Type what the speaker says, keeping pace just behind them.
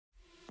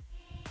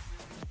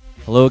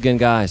Hello again,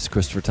 guys.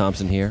 Christopher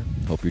Thompson here.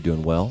 Hope you're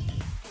doing well.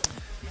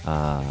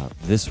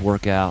 This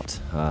workout,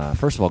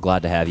 first of all,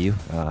 glad to have you.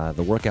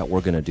 The workout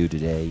we're going to do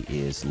today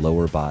is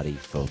lower body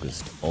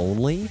focused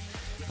only.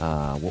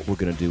 What we're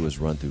going to do is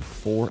run through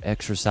 4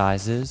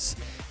 exercises.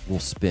 We'll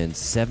spend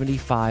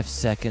 75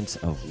 seconds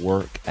of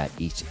work at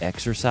each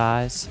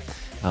exercise.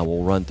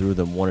 We'll run through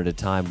them one at a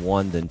time,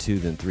 1, then 2,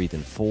 then 3,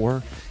 then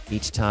 4.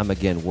 Each time,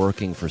 again,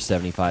 working for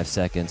 75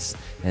 seconds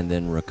and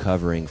then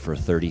recovering for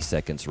 30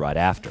 seconds right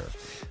after.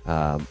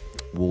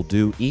 We'll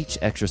do each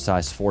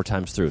exercise 4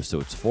 times through. So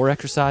it's 4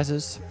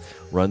 exercises,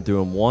 run through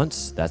them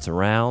once, that's a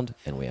round,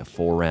 and we have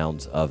 4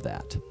 rounds of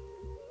that.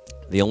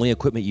 The only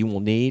equipment you will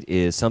need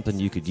is something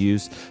you could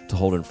use to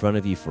hold in front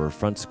of you for a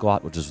front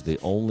squat, which is the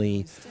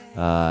only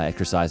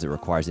exercise that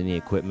requires any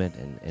equipment.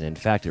 And in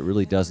fact, it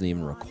really doesn't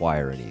even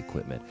require any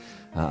equipment.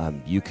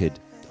 You could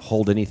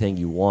hold anything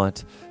you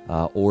want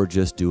or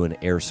just do an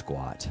air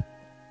squat.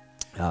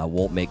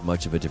 Won't make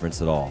much of a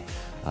difference at all.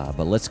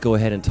 But let's go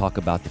ahead and talk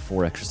about the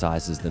 4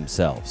 exercises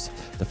themselves.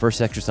 The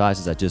first exercise,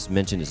 as I just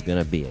mentioned, is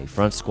going to be a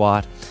front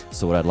squat.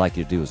 So what I'd like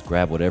you to do is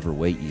grab whatever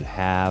weight you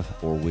have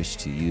or wish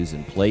to use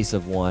in place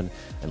of one.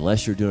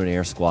 Unless you're doing an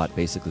air squat,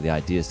 basically the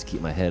idea is to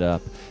keep my head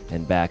up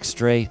and back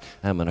straight.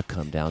 I'm going to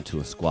come down to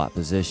a squat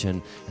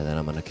position, and then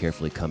I'm going to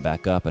carefully come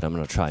back up, and I'm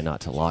going to try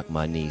not to lock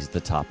my knees at the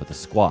top of the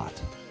squat.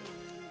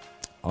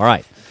 All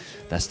right,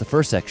 that's the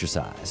first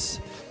exercise.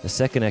 The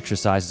second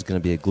exercise is going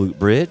to be a glute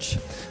bridge.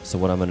 So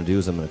what I'm going to do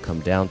is I'm going to come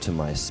down to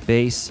my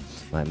space,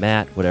 my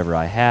mat, whatever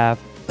I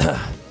have,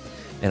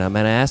 and I'm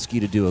going to ask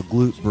you to do a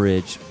glute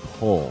bridge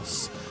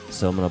pulse.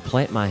 So I'm going to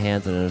plant my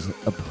hands, and as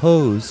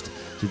opposed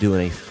to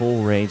doing a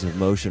full range of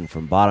motion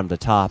from bottom to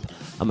top,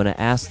 I'm going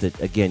to ask that,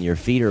 again, your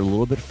feet are a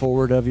little bit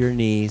forward of your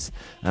knees.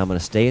 I'm going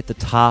to stay at the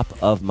top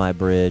of my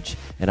bridge,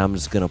 and I'm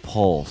just going to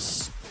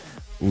pulse.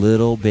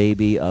 Little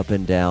baby up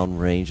and down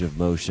range of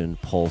motion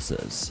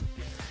pulses.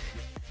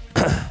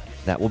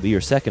 That will be your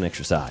second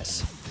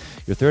exercise.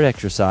 Your third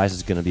exercise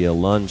is going to be a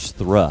lunge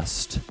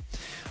thrust.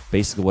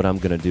 Basically what I'm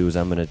going to do is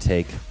I'm going to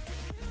take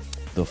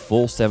the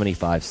full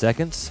 75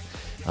 seconds.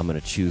 I'm going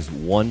to choose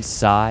one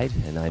side,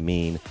 and I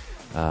mean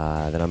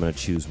that I'm going to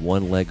choose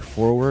one leg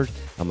forward.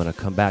 I'm going to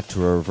come back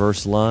to a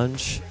reverse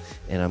lunge,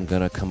 and I'm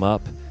going to come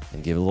up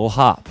and give a little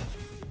hop,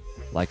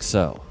 like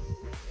so.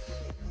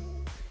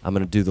 I'm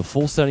going to do the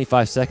full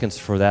 75 seconds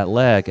for that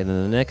leg, and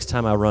then the next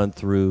time I run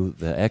through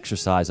the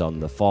exercise on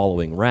the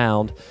following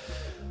round,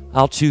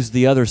 I'll choose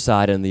the other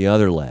side and the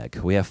other leg.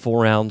 We have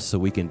 4 rounds, so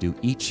we can do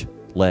each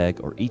leg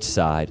or each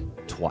side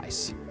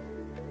twice.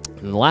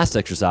 And the last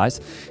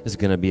exercise is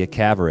going to be a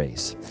calf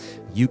raise.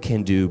 You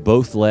can do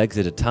both legs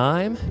at a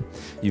time.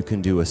 You can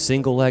do a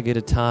single leg at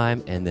a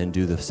time, and then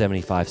do the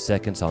 75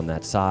 seconds on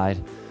that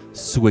side,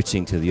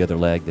 switching to the other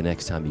leg the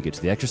next time you get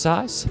to the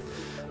exercise.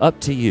 Up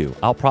to you.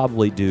 I'll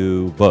probably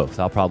do both.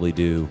 I'll probably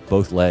do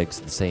both legs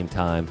at the same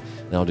time,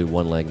 then I'll do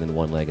one leg, and then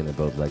one leg, and then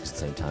both legs at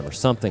the same time, or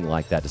something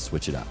like that to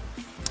switch it up.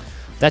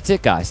 That's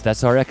it, guys.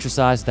 That's our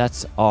exercise.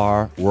 That's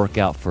our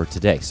workout for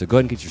today. So go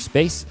ahead and get your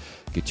space,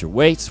 get your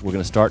weights. We're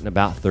going to start in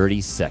about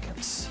 30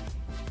 seconds.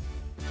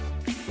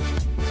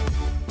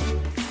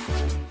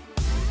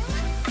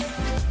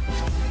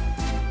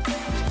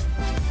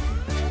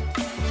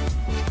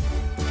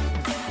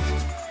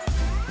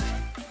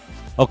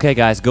 Okay,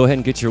 guys, go ahead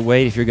and get your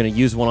weight if you're going to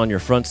use one on your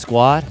front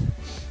squat.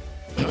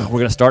 We're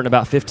going to start in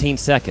about 15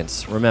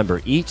 seconds.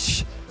 Remember,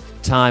 each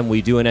time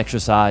we do an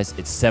exercise,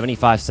 it's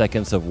 75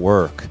 seconds of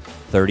work,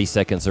 30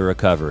 seconds of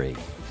recovery.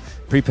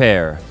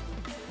 Prepare.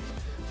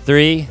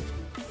 3,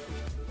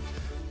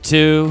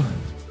 2,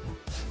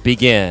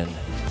 begin.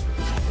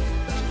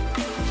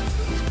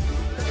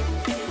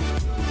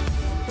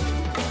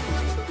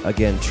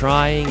 Again,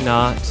 trying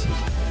not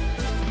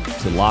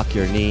to lock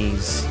your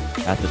knees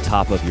at the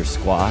top of your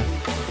squat,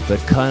 but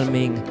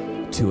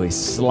coming to a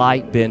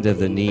slight bend of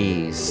the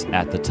knees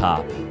at the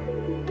top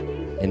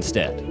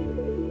instead.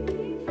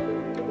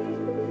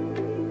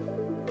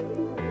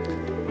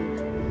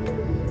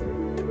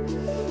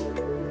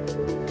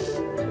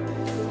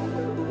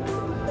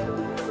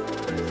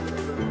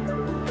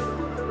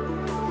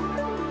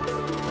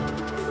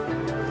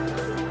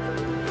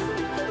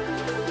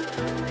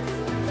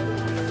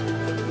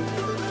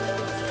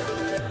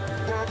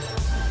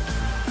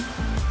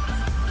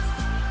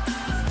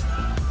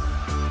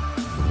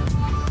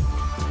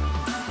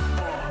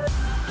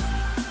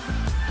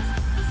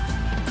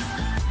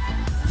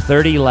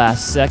 Thirty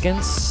last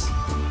seconds.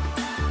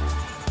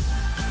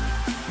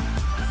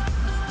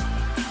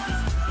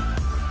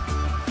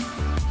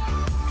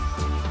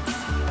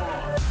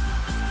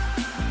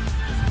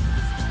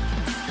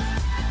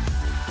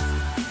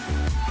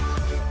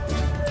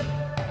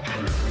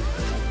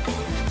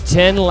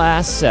 Ten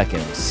last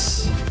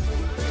seconds.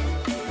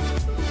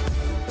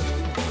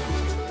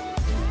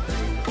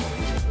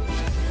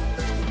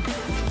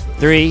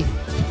 3,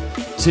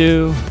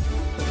 2,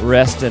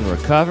 rest and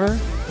recover.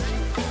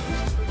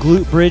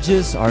 Glute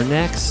bridges are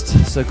next,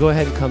 so go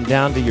ahead and come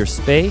down to your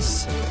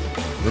space.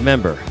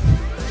 Remember,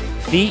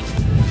 feet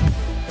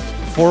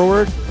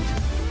forward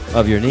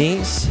of your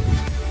knees.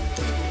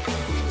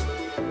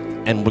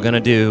 And we're gonna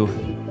do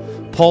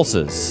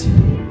pulses.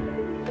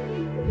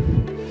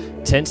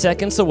 10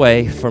 seconds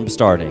away from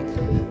starting.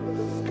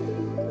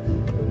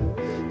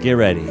 Get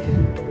ready.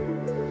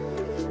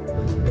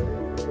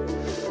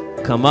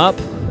 Come up.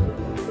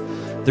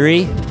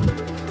 3,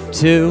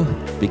 2,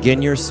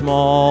 begin your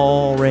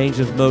small range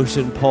of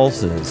motion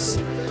pulses.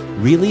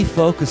 Really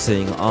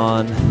focusing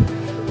on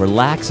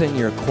relaxing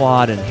your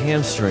quad and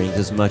hamstrings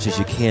as much as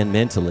you can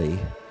mentally.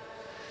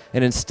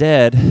 And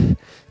instead,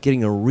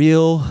 getting a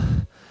real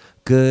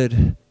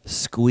good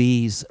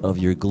squeeze of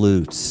your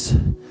glutes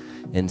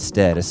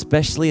instead,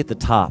 especially at the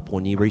top.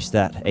 When you reach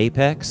that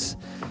apex,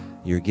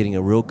 you're getting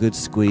a real good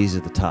squeeze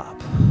at the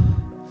top.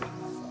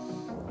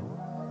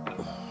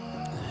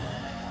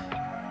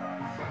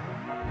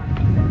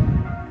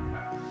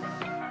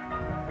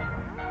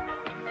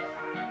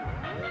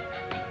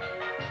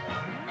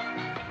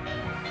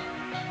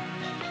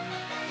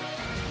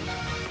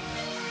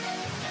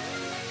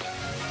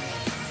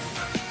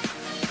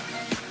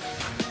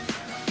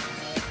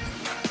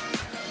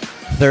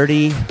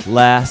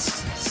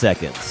 Last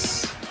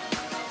seconds.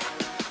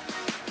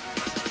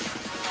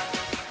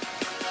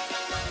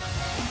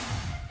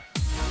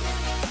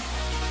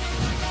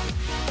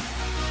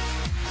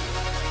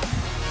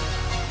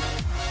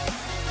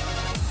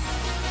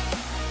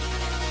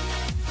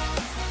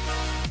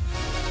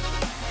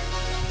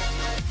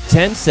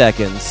 Ten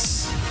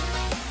seconds.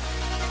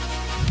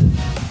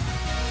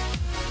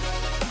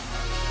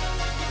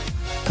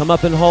 Come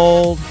up and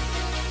hold.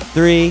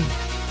 3,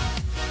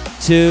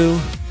 2,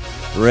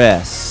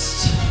 rest.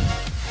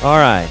 All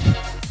right,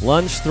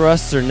 lunge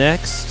thrusts are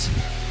next.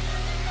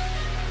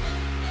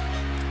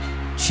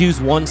 Choose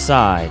one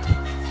side.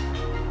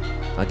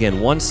 Again,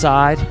 one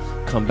side,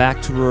 come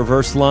back to a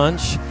reverse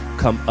lunge,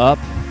 come up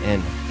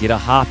and get a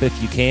hop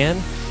if you can.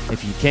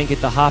 If you can't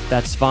get the hop,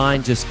 that's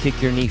fine. Just kick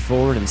your knee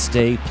forward and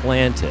stay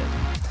planted.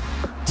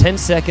 10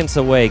 seconds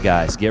away,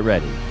 guys. Get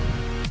ready.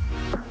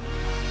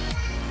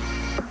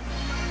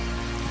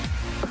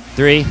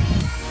 3,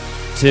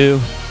 2,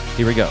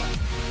 here we go.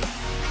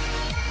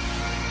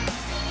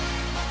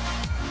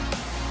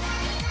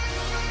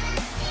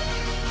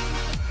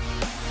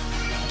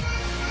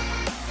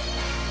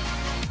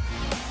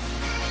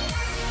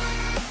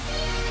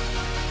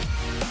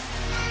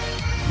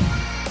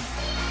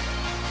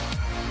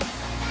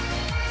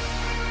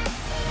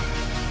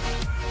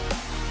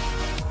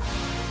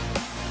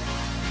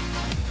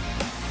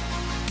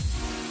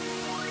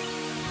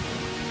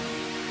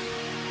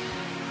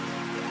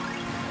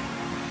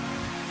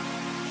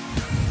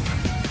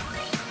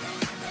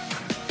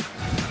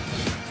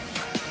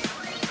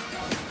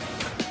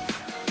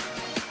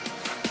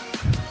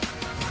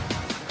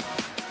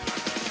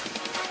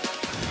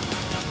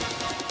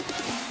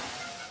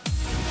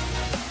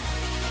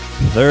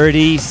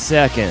 Thirty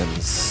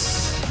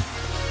seconds.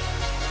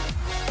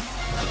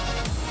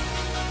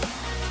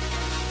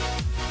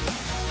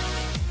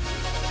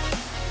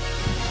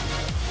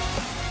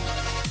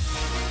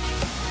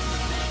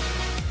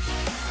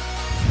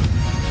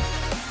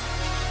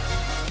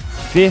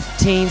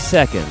 Fifteen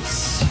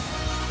seconds.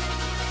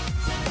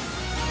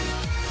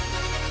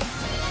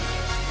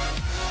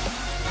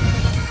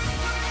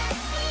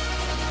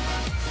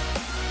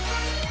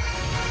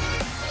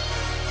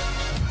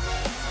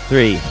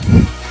 Three,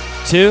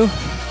 2,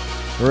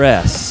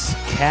 rest.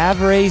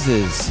 Calf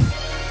raises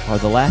are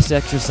the last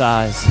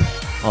exercise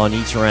on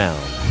each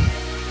round.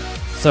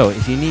 So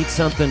if you need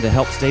something to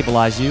help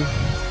stabilize you,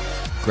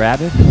 grab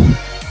it.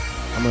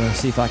 I'm gonna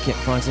see if I can't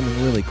find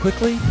something really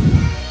quickly.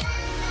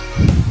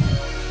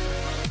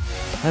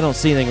 I don't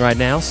see anything right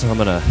now, so I'm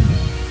gonna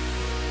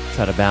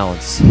try to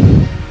balance.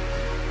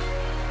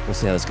 We'll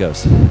see how this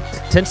goes.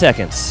 10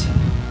 seconds.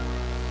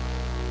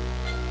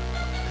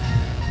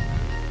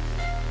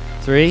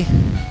 3,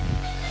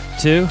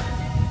 2,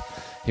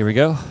 here we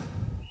go.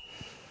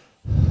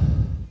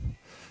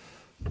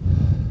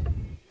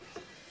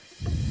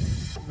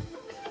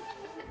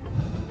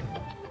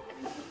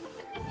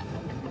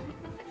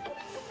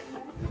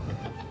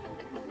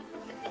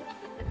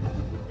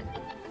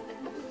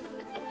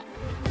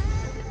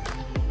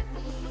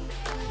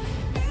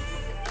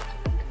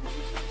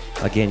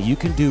 Again, you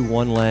can do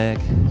one leg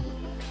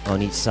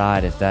on each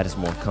side if that is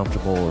more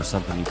comfortable or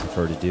something you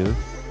prefer to do.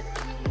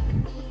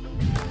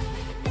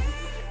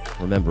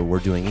 Remember, we're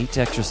doing each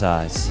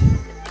exercise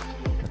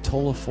a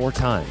total of 4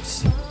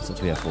 times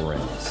since we have 4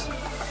 rounds.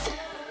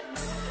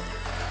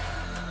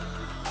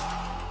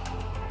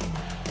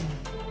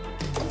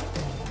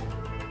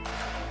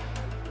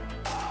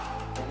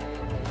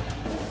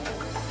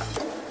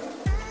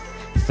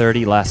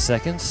 Last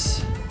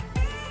seconds.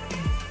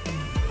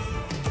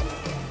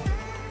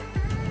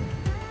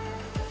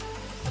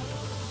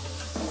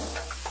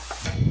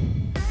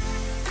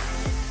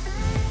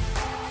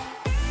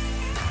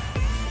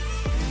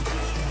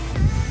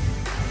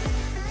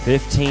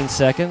 Fifteen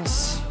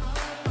seconds.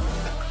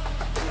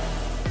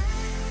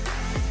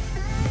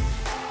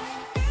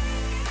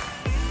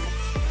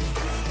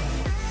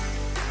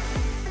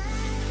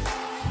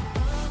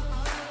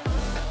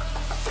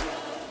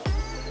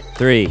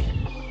 Three,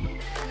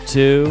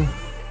 2,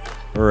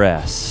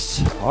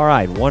 rest. All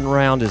right, 1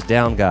 round is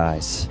down,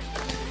 guys.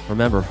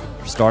 Remember,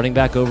 starting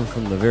back over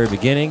from the very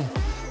beginning,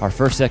 our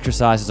first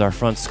exercise is our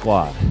front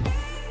squat,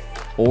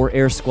 or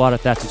air squat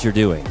if that's what you're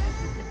doing.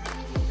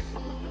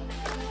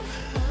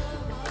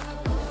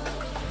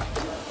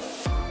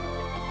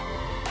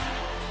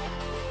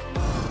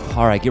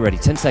 All right, get ready.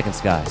 10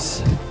 seconds,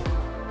 guys.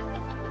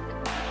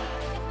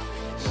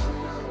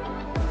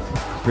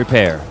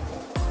 Prepare.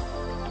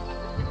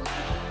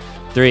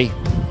 3,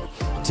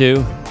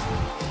 2,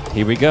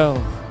 here we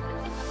go.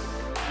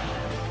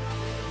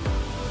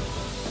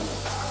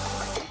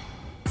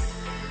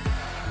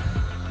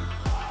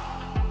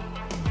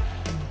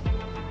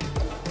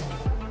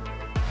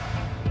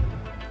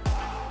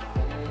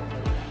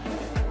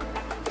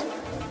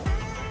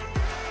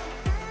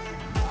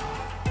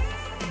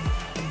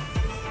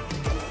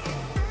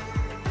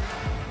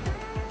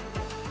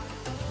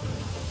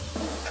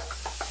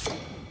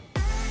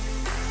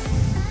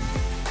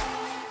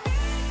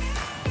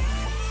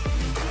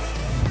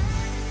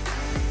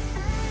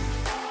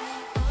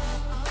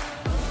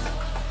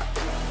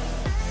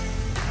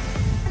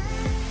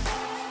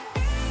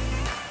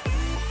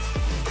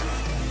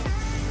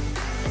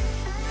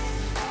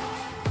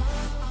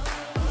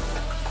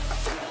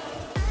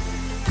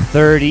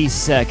 Thirty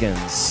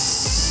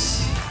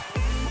seconds.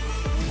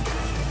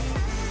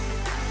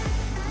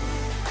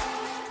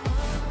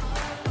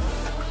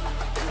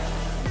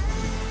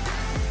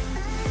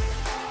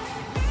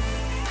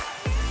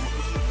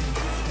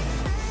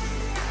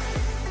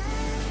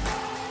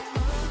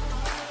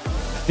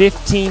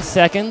 Fifteen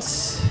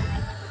seconds.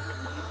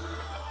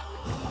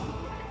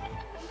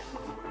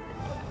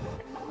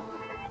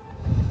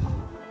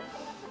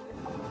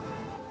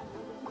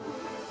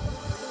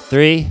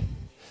 3,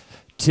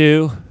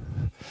 2,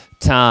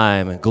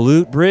 time.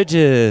 Glute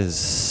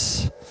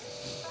bridges.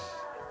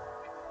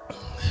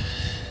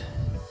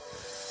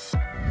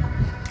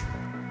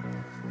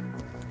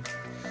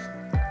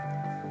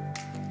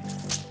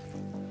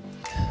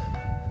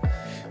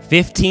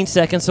 "15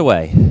 seconds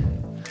away.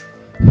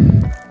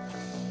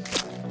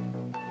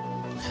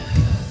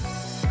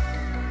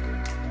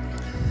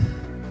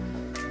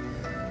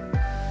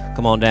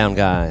 Come on down,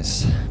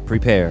 guys.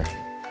 Prepare.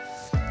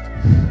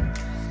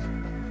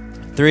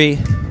 3,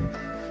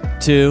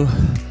 2,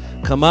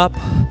 come up,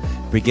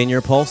 begin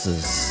your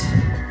pulses.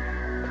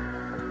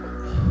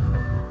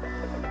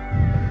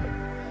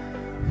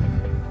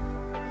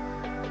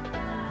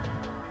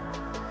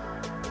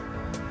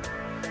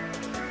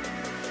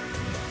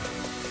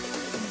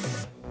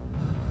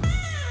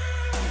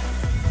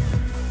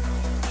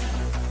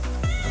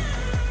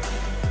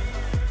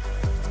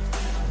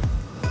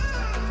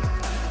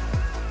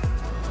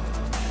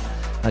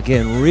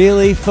 Again,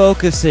 really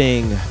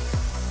focusing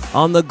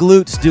on the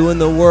glutes doing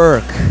the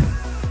work.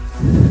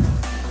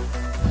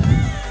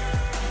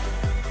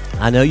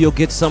 I know you'll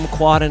get some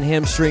quad and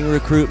hamstring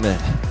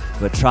recruitment,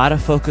 but try to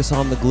focus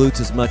on the glutes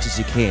as much as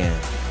you can.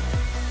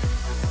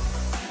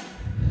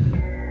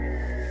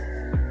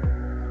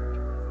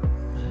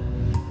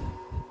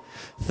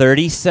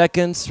 "30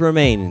 seconds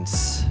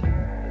remains.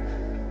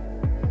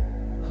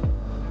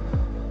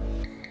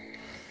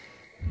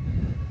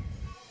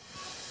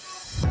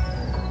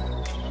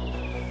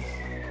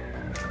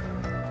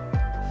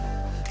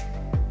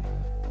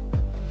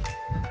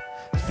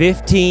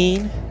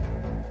 "15.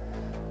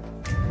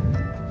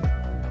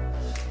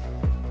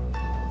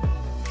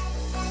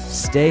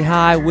 Stay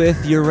high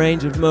with your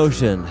range of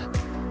motion.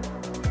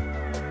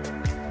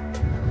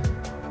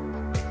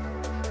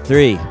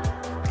 3,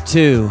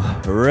 2,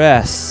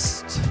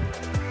 rest.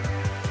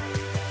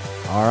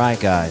 All right,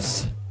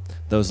 guys.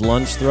 Those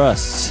lunge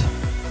thrusts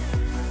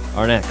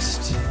are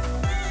next.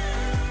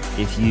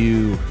 If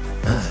you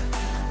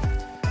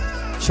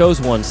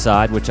chose one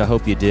side, which I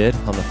hope you did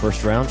on the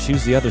first round,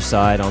 choose the other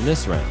side on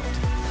this round.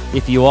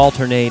 If you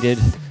alternated,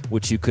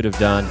 which you could have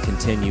done,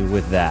 continue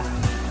with that.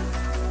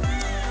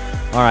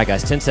 All right,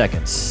 guys, 10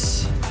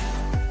 seconds.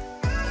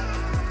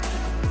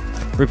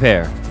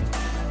 Prepare.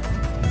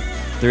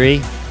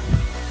 3,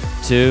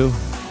 2,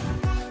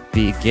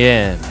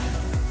 begin.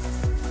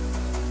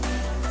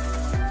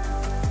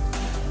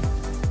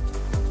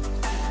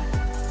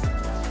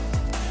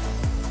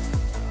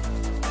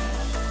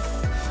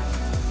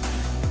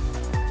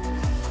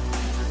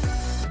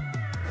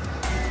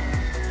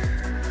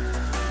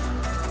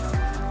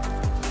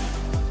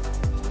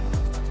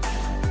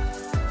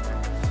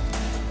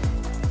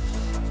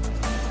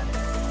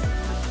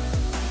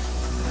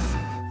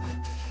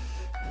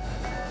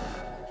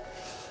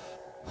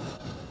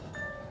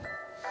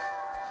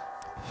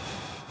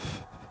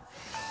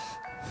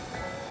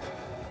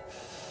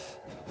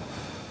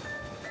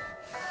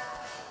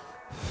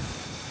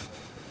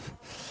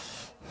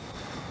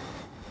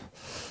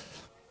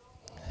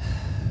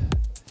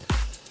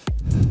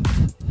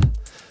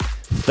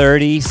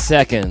 "30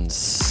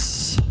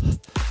 seconds.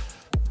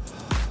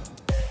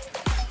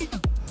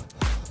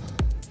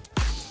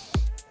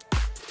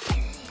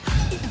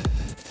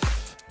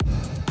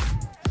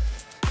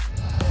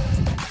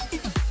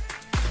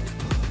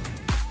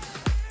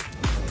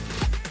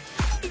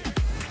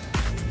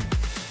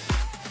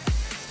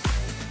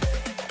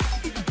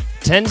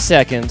 10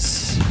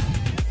 seconds.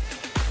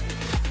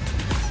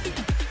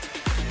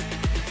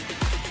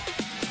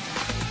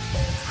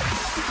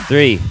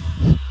 3,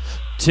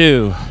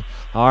 2.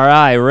 All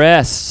right,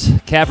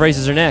 rest. Calf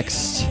raises are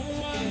next.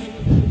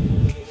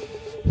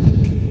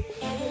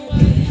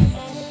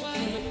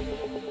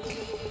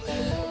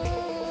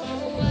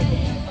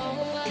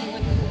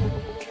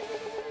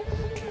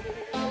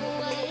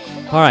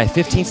 All right,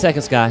 15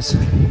 seconds, guys.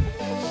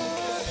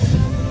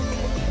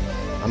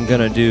 I'm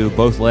gonna do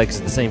both legs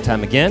at the same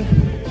time again.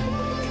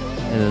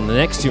 And then the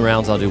next 2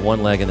 rounds, I'll do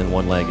one leg and then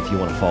one leg if you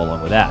wanna follow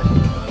along with that.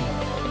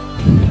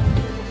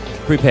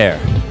 Prepare.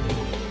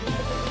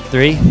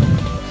 3,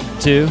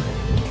 2,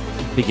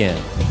 begin.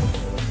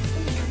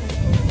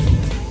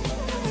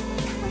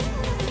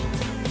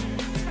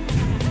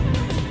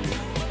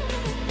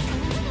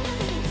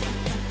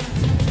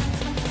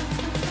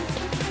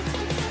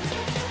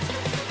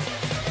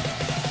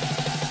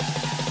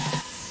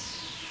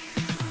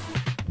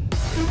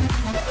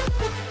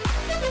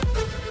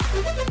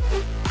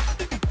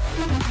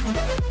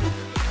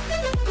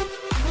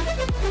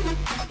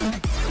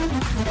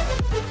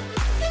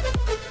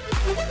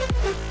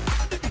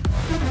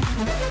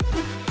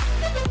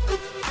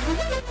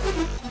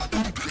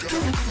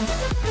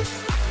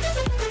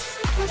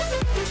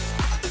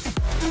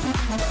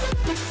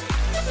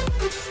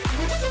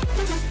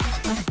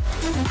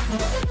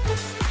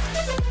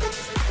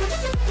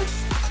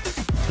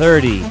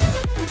 Thirty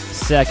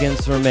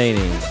seconds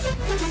remaining.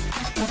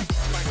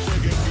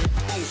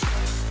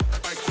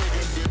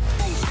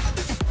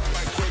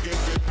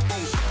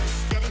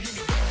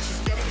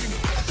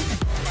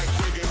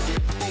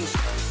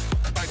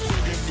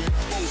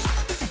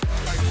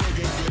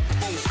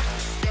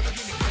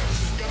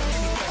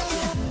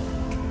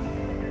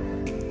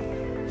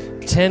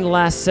 Ten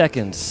last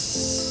seconds.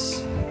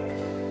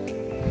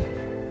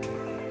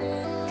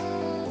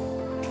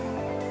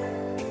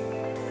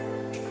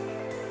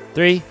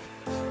 Three,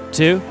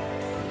 2,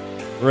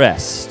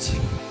 rest.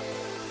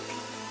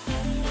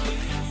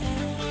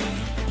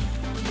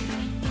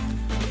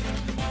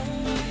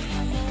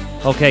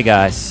 Okay,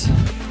 guys,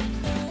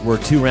 we're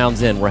 2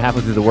 rounds in. We're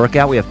halfway through the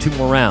workout. We have 2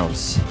 more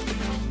rounds.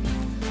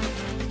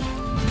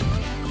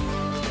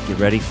 Get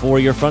ready for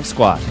your front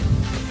squat.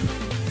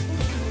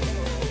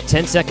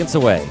 10 seconds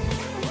away.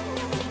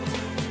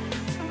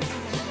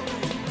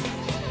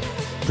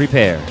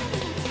 Prepare.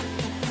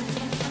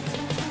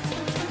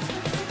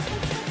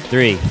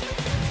 3,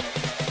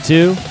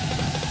 2,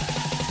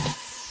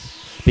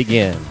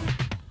 begin.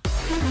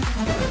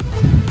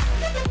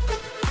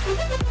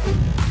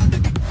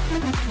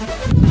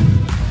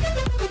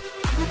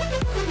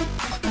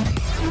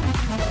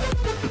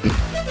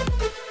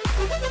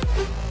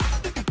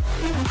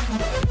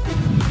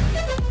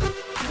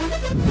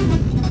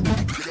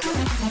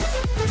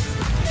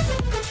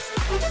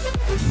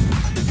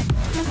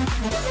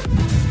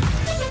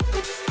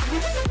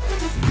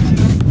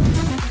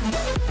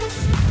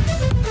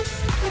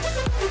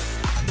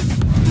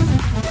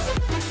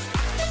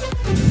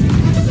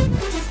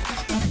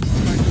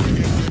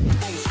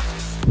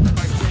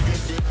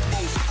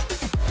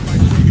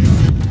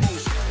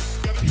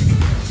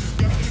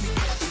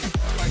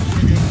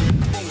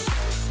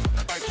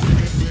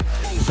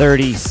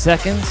 Thirty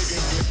seconds.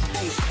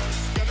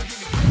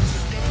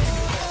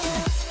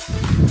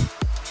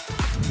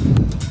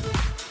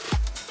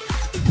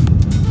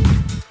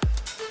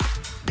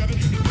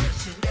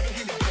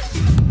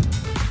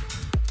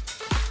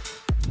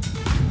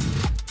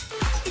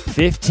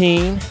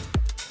 $15.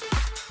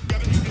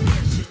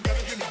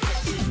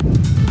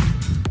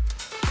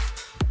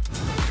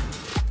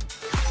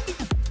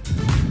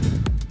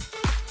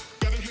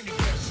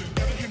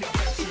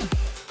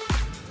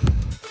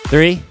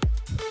 Three,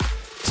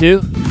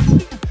 2,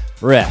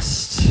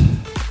 rest.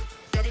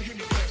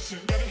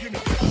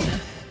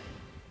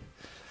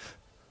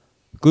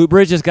 Glute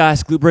bridges,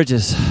 guys, glute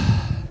bridges.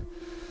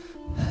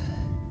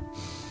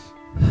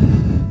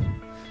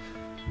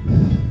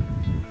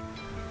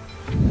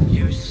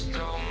 You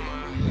stole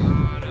my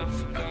heart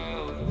of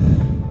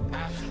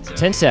gold.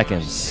 10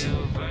 seconds.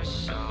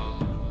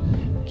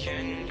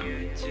 Can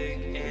you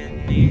dig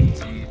any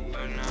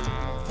deeper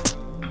now?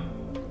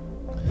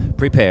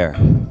 Prepare.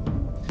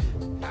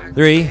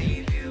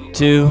 3,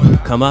 2,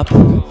 come up,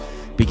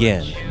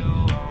 begin.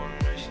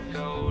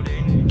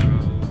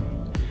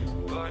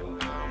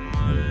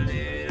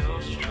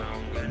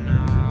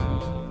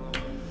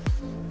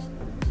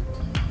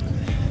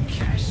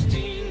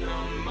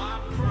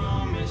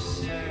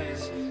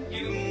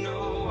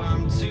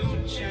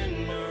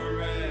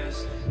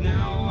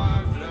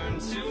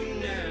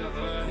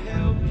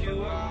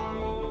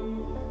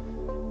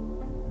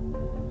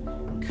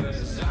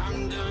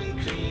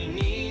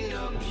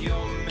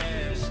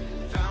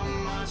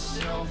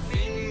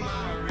 In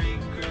my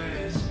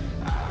regrets,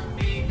 I've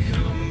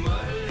become a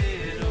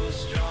little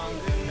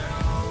stronger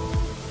now.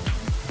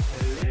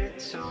 A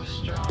little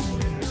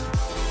stronger now.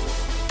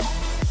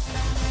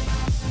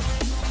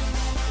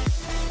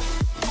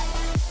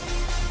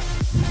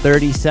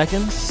 $30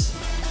 seconds.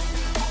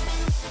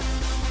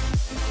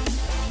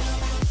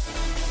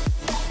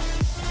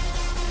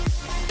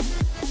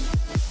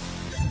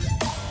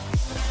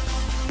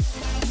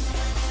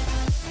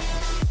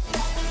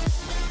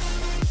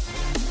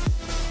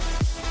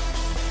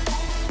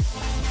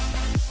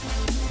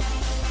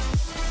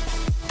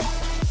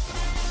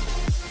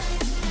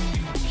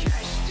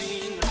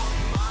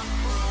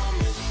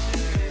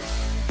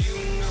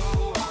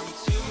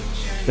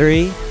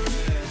 3,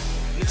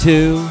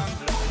 2,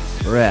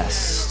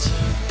 rest.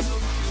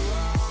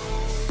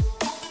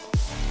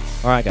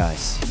 All right,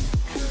 guys.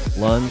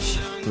 Lunge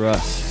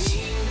thrusts.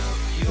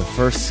 The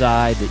first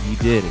side that you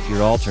did, if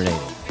you're alternating,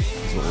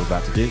 is what we're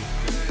about to do.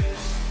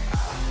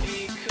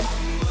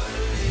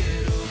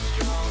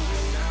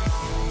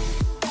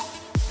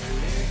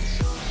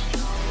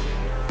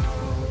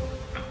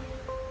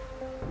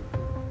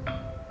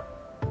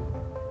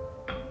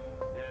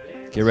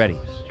 Get ready.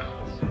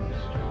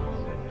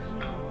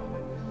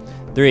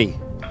 3,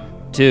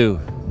 2,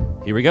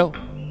 here we go.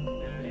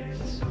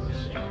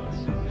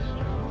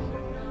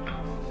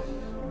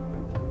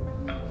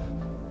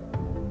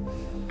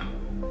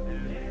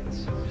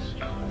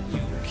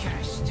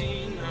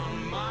 Casting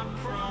on my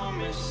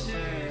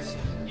promises,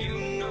 you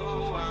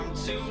know I'm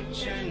too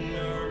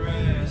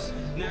generous.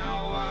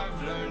 Now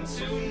I've learned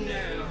to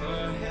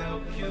never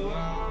help you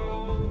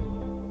out,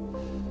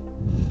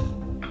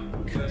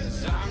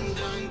 'cause I'm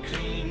done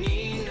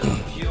cleaning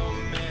up your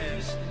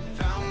mess.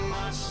 Found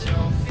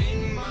myself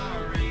in my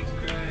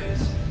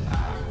regrets.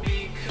 I've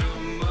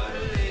become a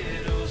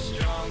little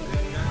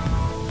stronger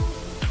now,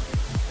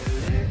 a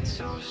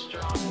little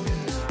stronger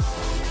now.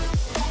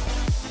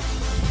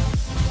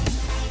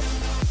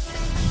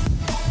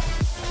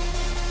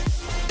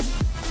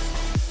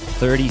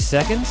 30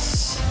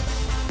 seconds.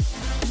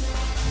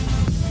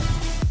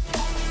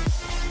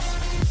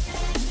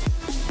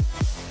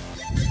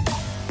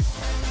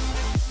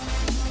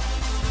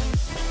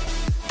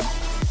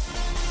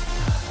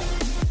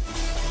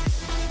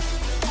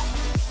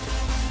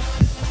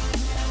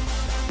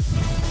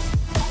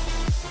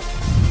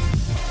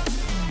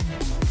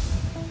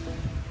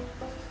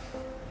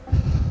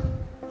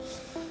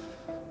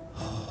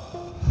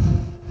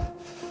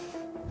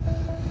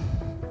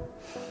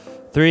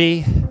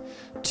 Three,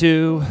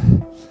 2,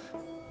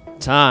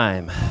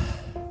 time.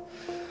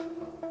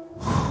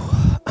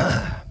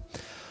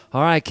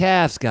 All right,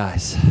 calves,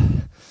 guys.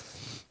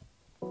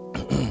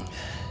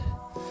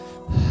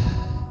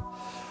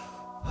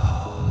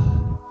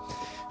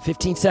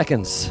 $15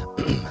 seconds.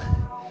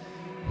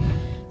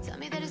 Tell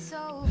me that it's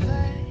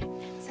over.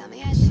 Tell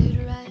me I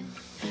should run.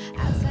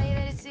 I'll tell you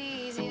that it's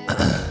easier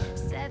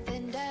said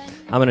than done.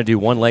 I'm going to do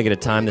one leg at a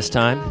time this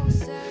time.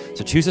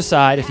 So choose a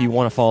side if you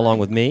want to follow along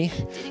with me.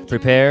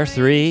 Prepare.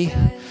 3,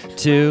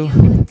 2,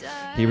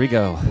 here we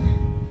go.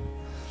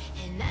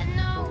 And I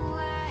know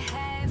I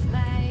have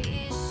my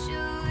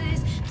issues.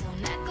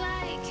 Don't act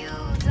like you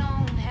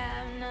don't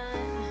have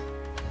none.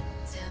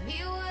 Tell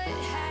me what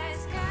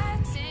has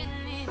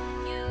gotten in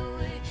you.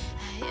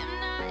 I am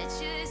not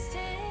just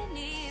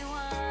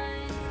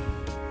anyone.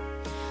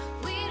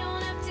 We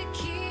don't have to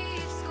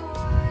keep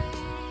score.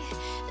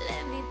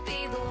 Let me be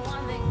the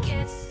one that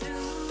gets through.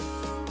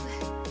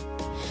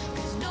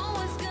 'Cause no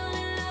one's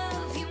gonna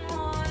love you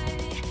more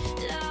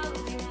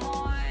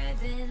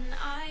than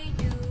I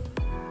do.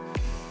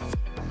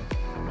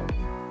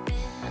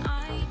 Than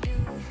I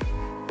do.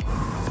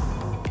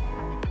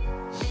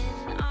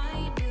 Than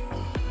I do.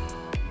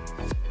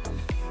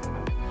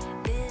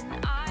 Than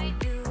I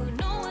do.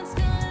 No one's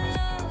gonna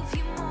love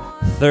you more.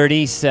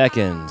 30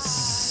 seconds.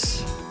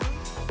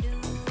 Than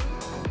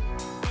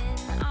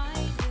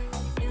I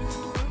do.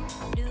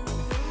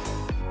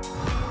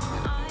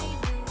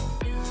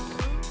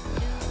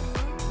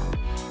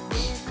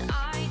 Than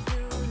I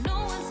do. No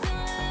one's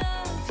gonna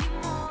love you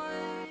more.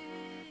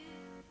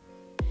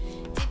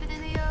 Deeper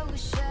than the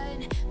ocean,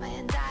 my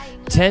undying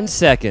 10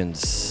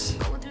 seconds.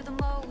 going through the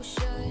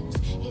motions.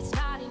 It's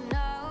not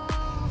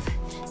enough.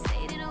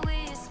 Say it in a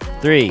whisper.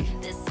 3,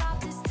 The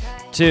softest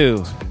touch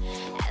 2,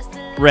 as the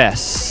light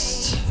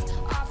rest. fades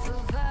off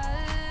of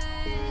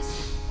us.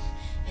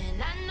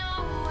 And I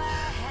know I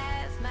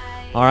have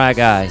my All right,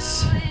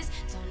 guys. issues.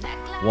 Don't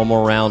act like One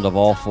more round of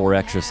all 4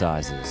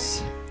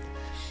 exercises.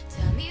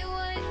 tell me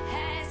what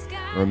has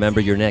got Remember,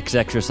 your next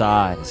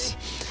exercise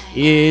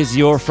is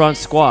your front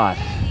squat.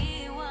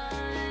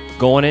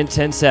 Going in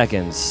 10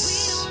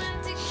 seconds.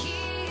 to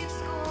keep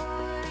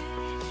score.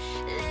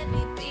 Let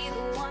me be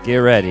the one Get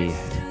ready.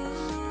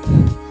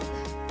 through.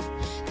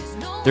 'Cause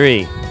no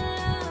 3, one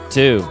loves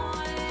 2,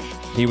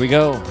 here we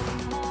go. more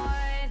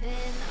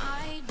than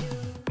I do.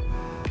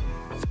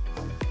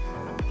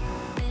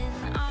 Than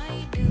I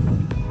do.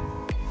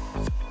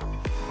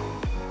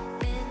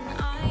 Than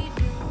I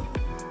do.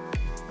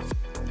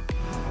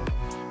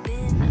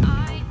 Than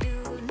I do.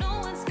 No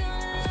one's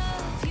gonna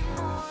love you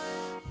more.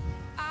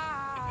 I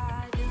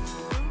do.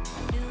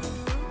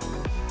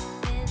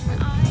 Than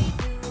I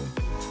do.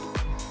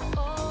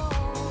 Oh,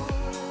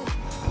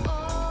 oh.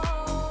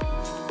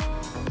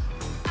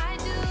 I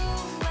do.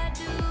 I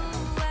do.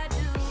 I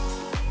do.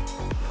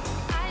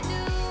 I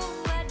do.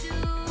 I do.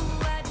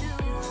 I do.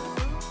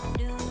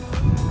 Do.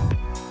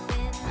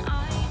 Than I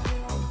do.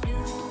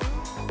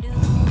 Do.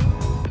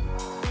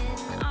 Than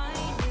I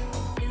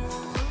do.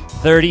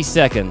 30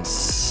 seconds.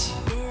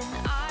 Than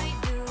I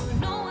do.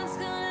 No one's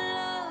gonna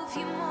love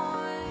you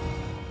more.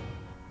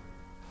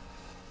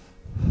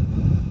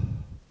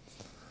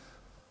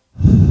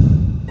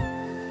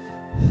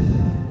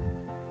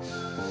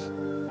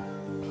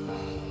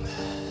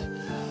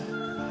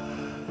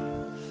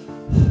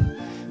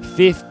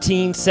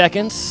 15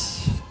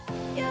 seconds.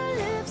 Your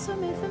lips for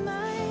me for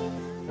mine.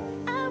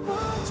 I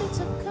want you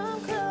to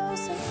come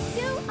closer.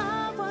 You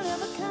are one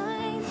of a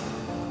kind.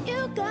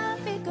 You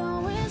got me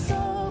going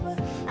sober.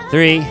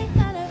 3,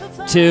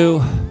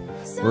 2,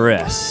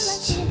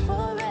 rest.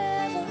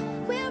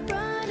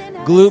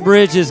 Glute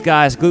bridges,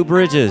 guys, glute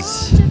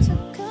bridges.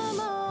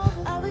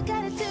 All we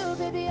gotta do,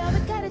 baby, all we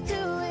gotta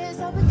do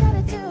is, all we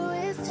gotta do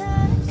is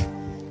touch.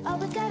 All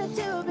we gotta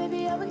do,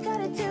 baby, all we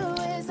gotta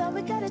do is, all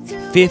we gotta do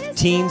is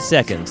 15 touch.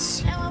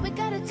 seconds. Now all we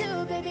gotta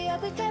do, baby, all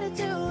we gotta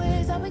do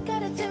is, all we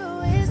gotta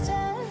do is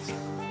touch.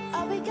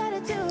 All we gotta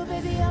do,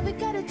 baby, all we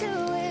gotta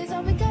do is,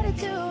 all we gotta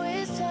do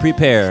is touch.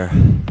 Prepare.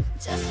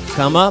 Just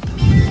Come up.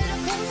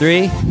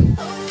 3,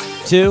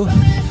 2,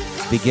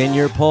 begin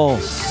your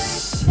pulse.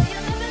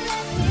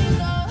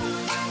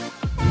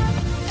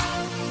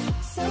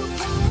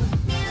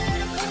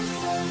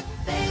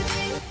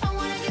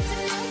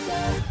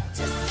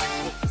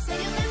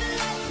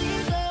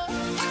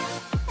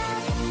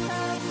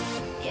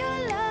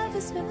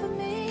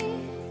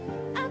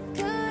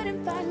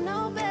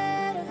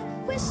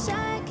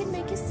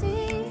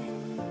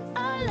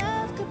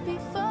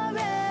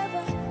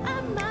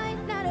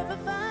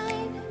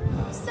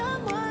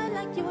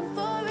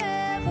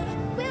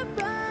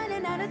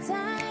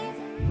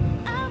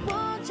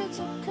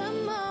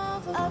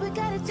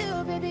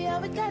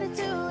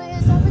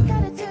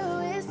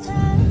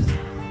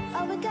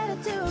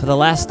 For the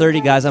last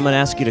 30, guys, I'm going to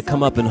ask you to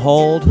come up and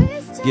hold.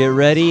 Get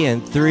ready.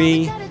 And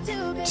 3,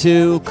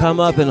 2, come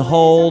up and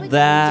hold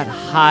that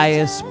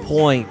highest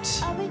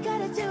point.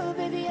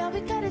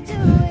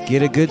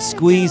 Get a good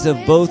squeeze of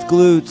both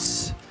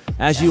glutes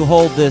as you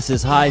hold this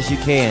as high as you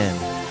can.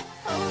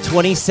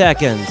 20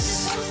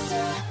 seconds.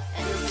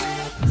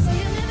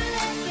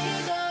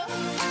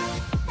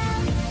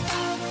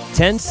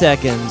 10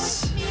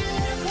 seconds.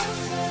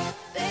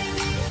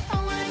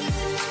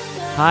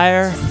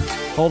 Higher.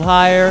 Hold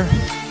higher.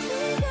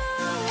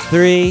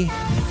 3,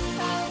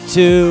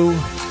 2,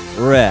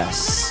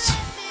 rest.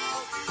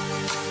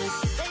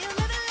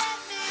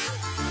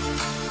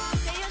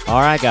 All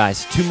right,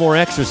 guys, 2 more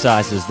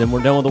exercises, then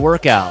we're done with the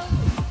workout.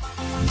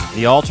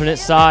 The alternate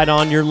side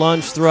on your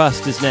lunge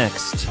thrust is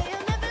next.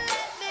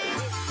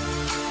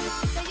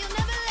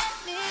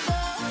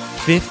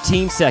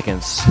 15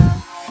 seconds.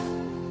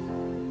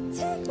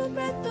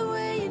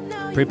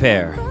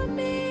 Prepare.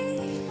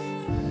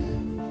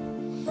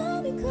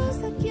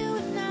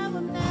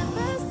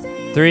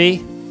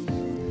 3,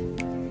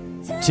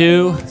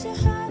 2,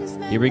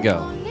 here we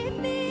go. –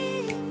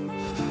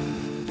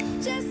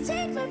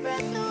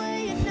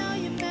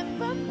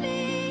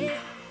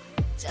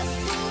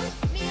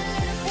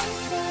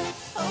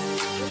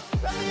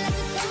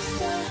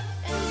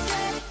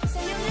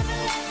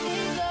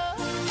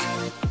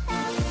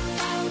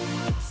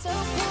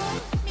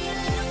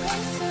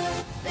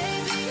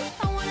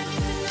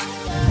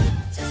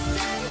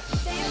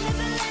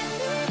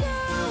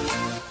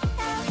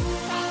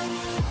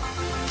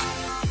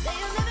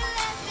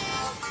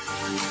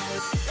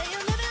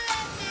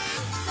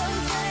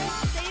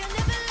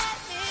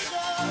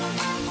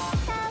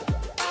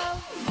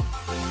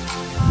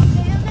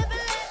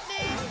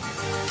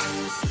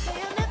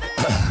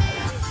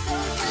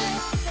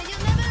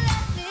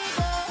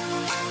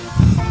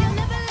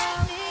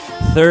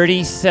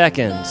 30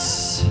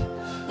 seconds.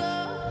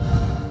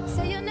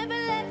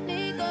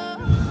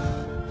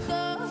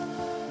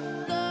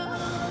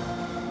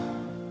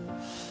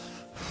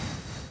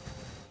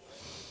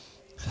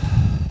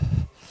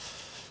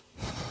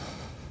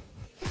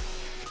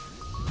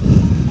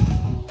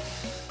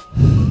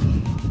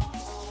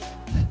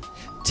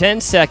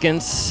 Ten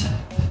seconds.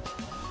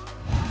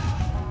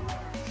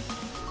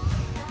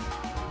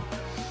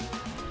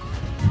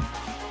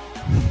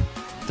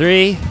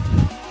 3,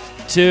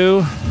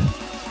 2,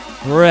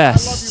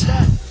 rest.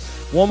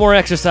 One more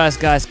exercise,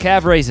 guys.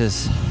 Calf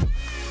raises.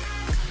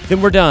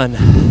 Then we're done.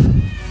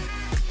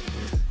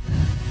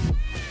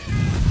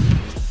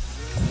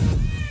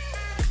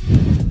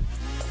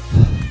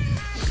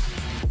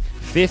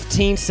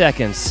 $15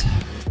 seconds.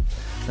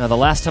 Now, the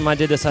last time I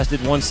did this, I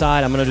did one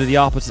side. I'm going to do the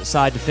opposite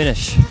side to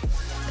finish.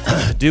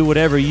 Do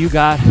whatever you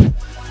got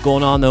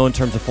going on, though, in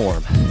terms of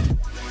form.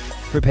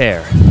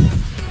 Prepare.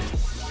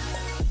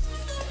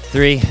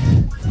 3,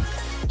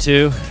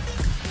 2,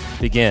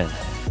 begin.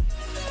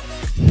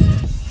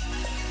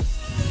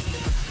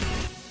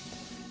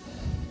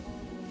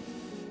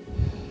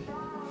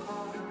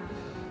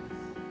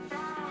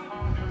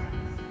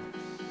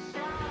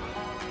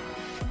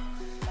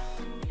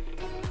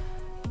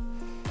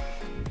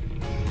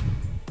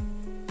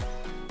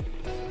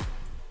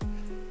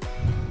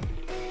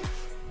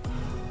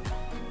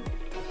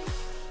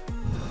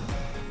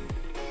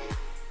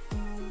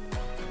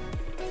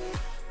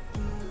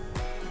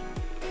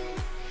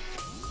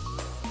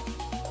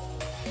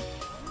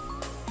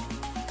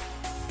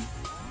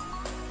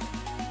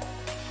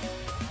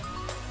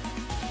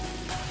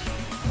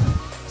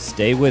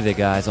 Stay with it,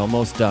 guys.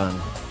 Almost done.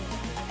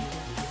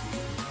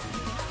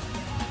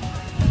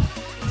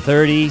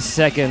 30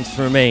 seconds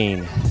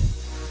remain.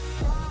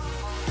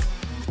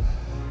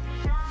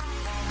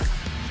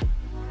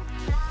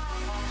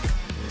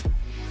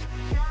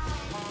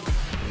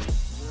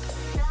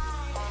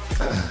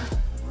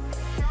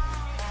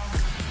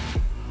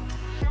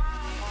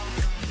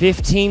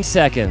 15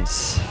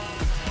 seconds.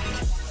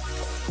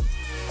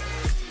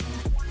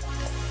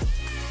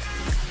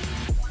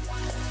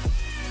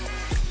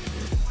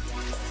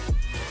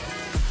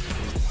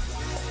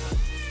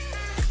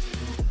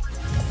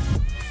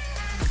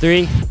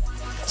 Three,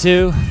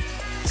 two,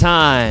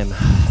 time.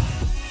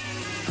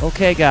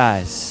 Okay,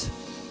 guys.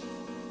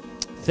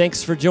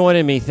 Thanks for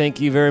joining me. Thank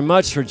you very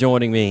much for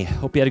joining me.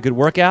 Hope you had a good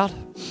workout.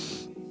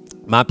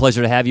 My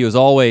pleasure to have you as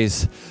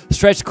always.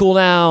 Stretch, cool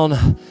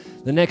down.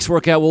 The next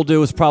workout we'll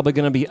do is probably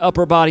going to be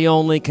upper body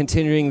only,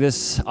 continuing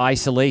this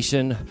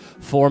isolation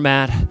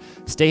format.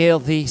 Stay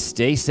healthy,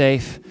 stay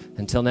safe.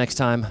 Until next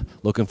time,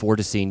 looking forward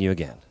to seeing you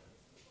again.